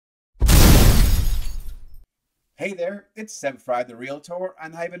Hey there, it's Seb Fry, the Realtor,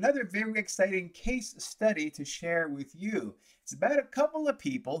 and I have another very exciting case study to share with you. It's about a couple of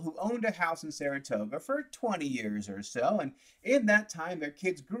people who owned a house in Saratoga for 20 years or so, and in that time, their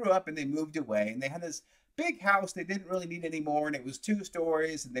kids grew up and they moved away, and they had this big house they didn't really need anymore, and it was 2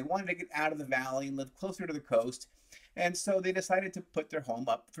 stories, and they wanted to get out of the valley and live closer to the coast. And so they decided to put their home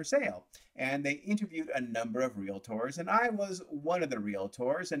up for sale. And they interviewed a number of realtors, and I was one of the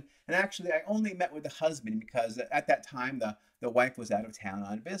realtors. And actually, I only met with the husband because at that time the wife was out of town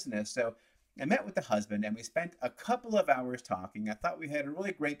on business. So I met with the husband, and we spent a couple of hours talking. I thought we had a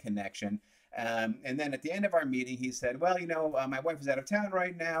really great connection. And then at the end of our meeting, he said, "Well, my wife is out of town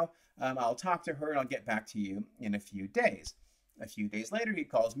right now. I'll talk to her and I'll get back to you in a few days." A few days later, he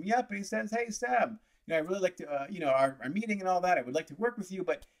calls me up and he says, "Hey, Seb, I really like to, our meeting and all that. I would like to work with you,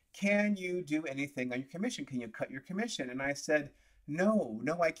 but can you do anything on your commission? Can you cut your commission?" And I said, no,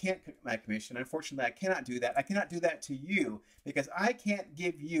 I can't cut my commission. Unfortunately, I cannot do that. I cannot do that to you because I can't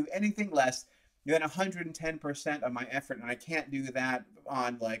give you anything less than 110% of my effort. And I can't do that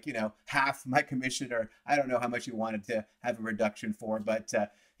on half my commission, or I don't know how much you wanted to have a reduction for. But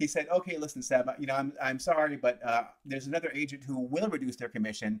he said, "Okay, listen, Seb, I'm sorry, but there's another agent who will reduce their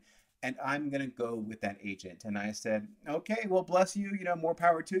commission, and I'm going to go with that agent." And I said, "Okay, well, bless you, more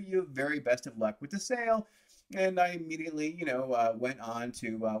power to you. Very best of luck with the sale." And I immediately, went on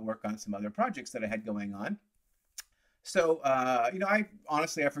to work on some other projects that I had going on. So, I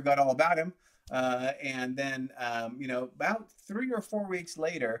honestly, I forgot all about him. And then, about 3 or 4 weeks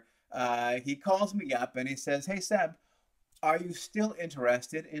later, he calls me up and he says, "Hey, Seb, are you still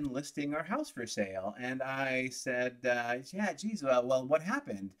interested in listing our house for sale?" And I said, "Yeah, geez, well, what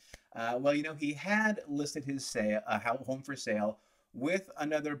happened?" Well, he had listed his home for sale with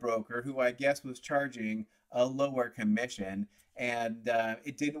another broker who I guess was charging a lower commission. And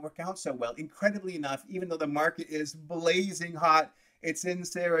it didn't work out so well. Incredibly enough, even though the market is blazing hot, it's in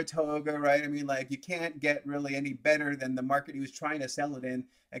Saratoga, right? I mean, you can't get really any better than the market he was trying to sell it in,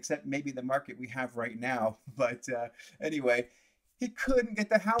 except maybe the market we have right now. But anyway, he couldn't get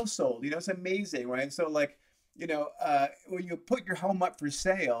the house sold. It's amazing, right? So, when you put your home up for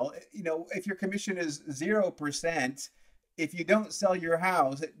sale, if your commission is 0%, if you don't sell your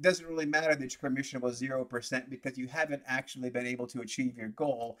house, it doesn't really matter that your commission was 0% because you haven't actually been able to achieve your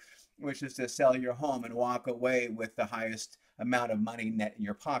goal, which is to sell your home and walk away with the highest amount of money net in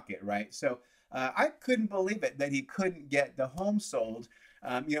your pocket, right? So I couldn't believe it that he couldn't get the home sold.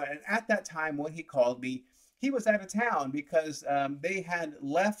 And at that time when he called me, he was out of town because they had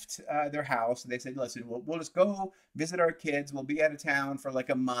left their house. They said, "Listen, we'll just go visit our kids. We'll be out of town for like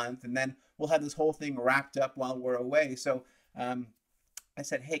a month, and then we'll have this whole thing wrapped up while we're away." So I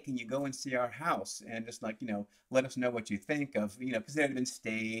said, "Hey, can you go and see our house and just let us know what you think of, because it had been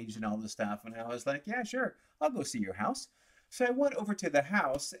staged and all this stuff." And I was like, "Yeah, sure, I'll go see your house." So I went over to the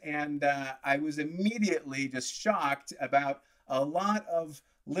house, and I was immediately just shocked about a lot of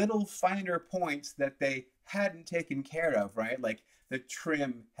little finer points that they hadn't taken care of, right? Like the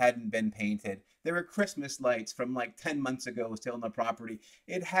trim hadn't been painted. There were Christmas lights from like 10 months ago still on the property.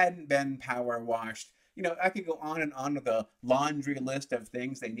 It hadn't been power washed. I could go on and on with a laundry list of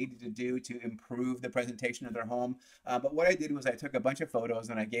things they needed to do to improve the presentation of their home. But what I did was I took a bunch of photos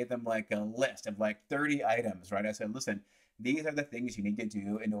and I gave them like a list of like 30 items, right? I said, "Listen, these are the things you need to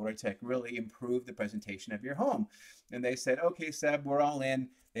do in order to really improve the presentation of your home." And they said, "Okay, Seb, we're all in."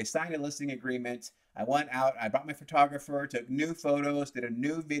 They signed a listing agreement. I went out, I brought my photographer, took new photos, did a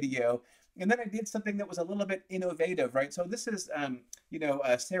new video, and then I did something that was a little bit innovative, right? So this is,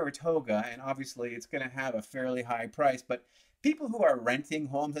 Saratoga, and obviously it's going to have a fairly high price, but people who are renting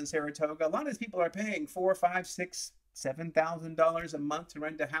homes in Saratoga, a lot of these people are paying $4, $5, $6, $7,000 a month to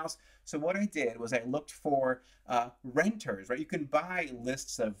rent a house. So what I did was I looked for renters, right? You can buy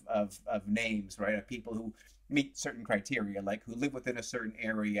lists of names, right, of people who meet certain criteria, like who live within a certain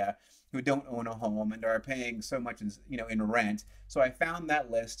area, who don't own a home and are paying so much in rent. So I found that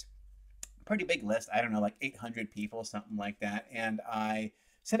list, pretty big list, I don't know, like 800 people, something like that. And I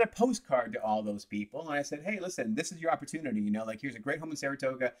sent a postcard to all those people and I said, "Hey, listen, this is your opportunity. Here's a great home in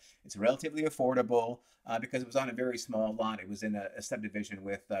Saratoga. It's relatively affordable because it was on a very small lot. It was in a subdivision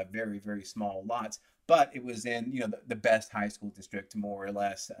with very, very small lots, but it was in, the best high school district, more or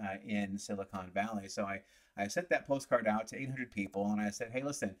less, in Silicon Valley." So I sent that postcard out to 800 people and I said, "Hey,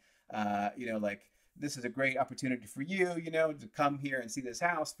 listen, this is a great opportunity for you, to come here and see this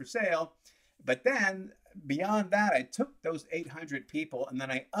house for sale." But then beyond that, I took those 800 people and then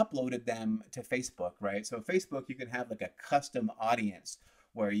I uploaded them to Facebook, right? So Facebook, you can have like a custom audience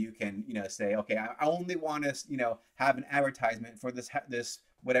where you can, say, "Okay, I only want to, have an advertisement for this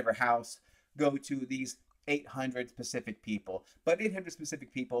whatever house go to these 800 specific people. But 800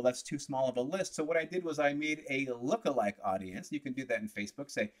 specific people, that's too small of a list. So what I did was I made a lookalike audience. You can do that in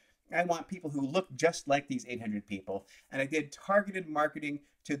Facebook. Say, I want people who look just like these 800 people. And I did targeted marketing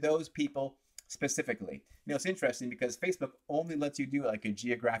to those people specifically. You know, it's interesting because Facebook only lets you do like a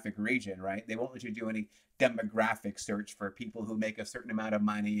geographic region, right? They won't let you do any demographic search for people who make a certain amount of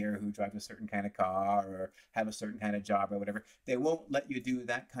money or who drive a certain kind of car or have a certain kind of job or whatever. They won't let you do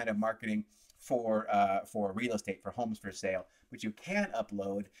that kind of marketing for real estate, for homes for sale. But you can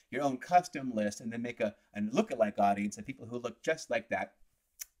upload your own custom list and then make a lookalike audience of people who look just like that.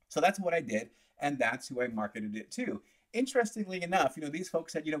 So that's what I did, and that's who I marketed it to. Interestingly enough, you know, these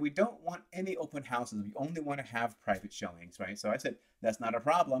folks said, you know, we don't want any open houses. We only want to have private showings, right? So I said, that's not a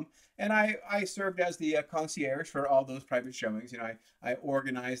problem. And I served as the concierge for all those private showings. You know, I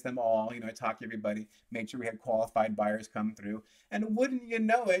organized them all. You know, I talked to everybody, made sure we had qualified buyers come through. And wouldn't you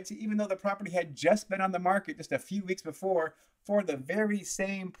know it, even though the property had just been on the market just a few weeks before, for the very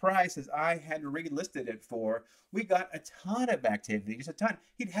same price as I had relisted it for, we got a ton of activity, just a ton.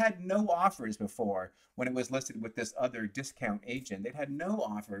 He'd had no offers before when it was listed with this other discount agent. They'd had no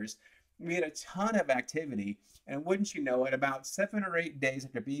offers. We had a ton of activity, and wouldn't you know it, about 7 or 8 days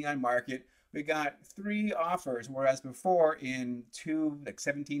after being on market, we got 3 offers, whereas before in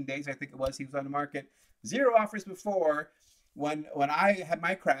 17 days, I think it was, he was on the market, 0 offers before. When I had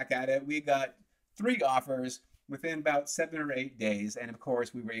my crack at it, we got 3 offers within about 7 or 8 days. And of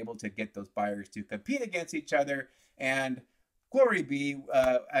course, we were able to get those buyers to compete against each other. And glory be,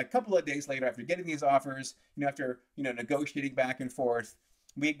 a couple of days later, after getting these offers, you know, after, you know, negotiating back and forth,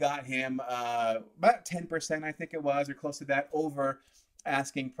 we got him about 10%, I think it was, or close to that, over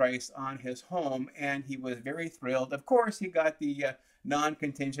asking price on his home. And he was very thrilled. Of course, he got the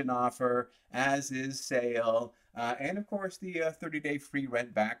non-contingent offer, as is sale, and of course, the 30-day free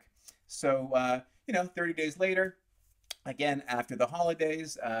rent back. So, you know, 30 days later, again, after the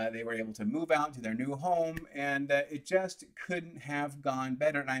holidays, they were able to move out to their new home, and it just couldn't have gone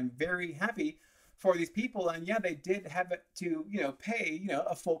better. And I'm very happy for these people. And yeah, they did have to, you know, pay, you know,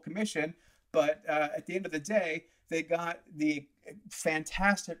 a full commission, but at the end of the day, they got the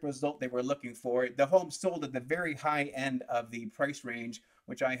fantastic result they were looking for. The home sold at the very high end of the price range,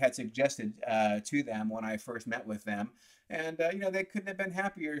 which I had suggested to them when I first met with them. And, you know, they couldn't have been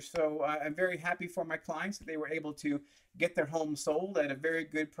happier. So I'm very happy for my clients that they were able to get their home sold at a very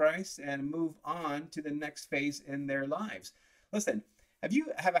good price and move on to the next phase in their lives. Listen, if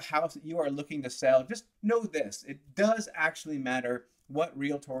you have a house that you are looking to sell, just know this. It does actually matter what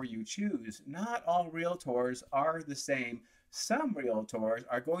realtor you choose. Not all realtors are the same. Some realtors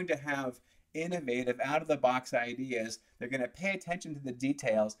are going to have innovative, out-of-the-box ideas. They're going to pay attention to the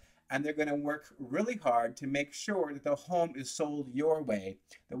details, and they're going to work really hard to make sure that the home is sold your way,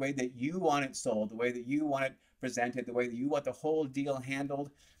 the way that you want it sold, the way that you want it presented, the way that you want the whole deal handled.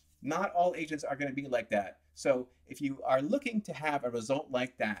 Not all agents are going to be like that. So if you are looking to have a result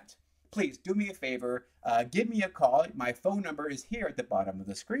like that, please do me a favor, give me a call. My phone number is here at the bottom of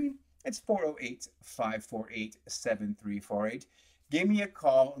the screen. It's 408-548-7348. Give me a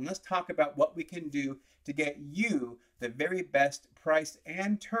call and let's talk about what we can do to get you the very best price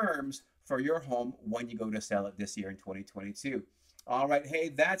and terms for your home when you go to sell it this year in 2022. All right, hey,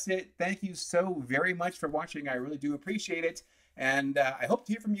 that's it. Thank you so very much for watching. I really do appreciate it. And I hope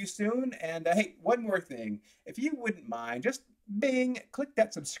to hear from you soon. And hey, one more thing. If you wouldn't mind, just click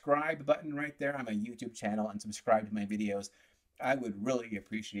that subscribe button right there on my YouTube channel and subscribe to my videos. I would really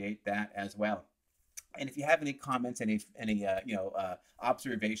appreciate that as well. And if you have any comments, any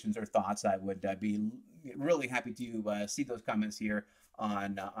observations or thoughts, I would be really happy to see those comments here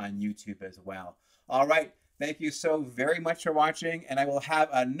on YouTube as well. All right. Thank you so very much for watching, and I will have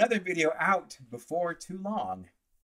another video out before too long.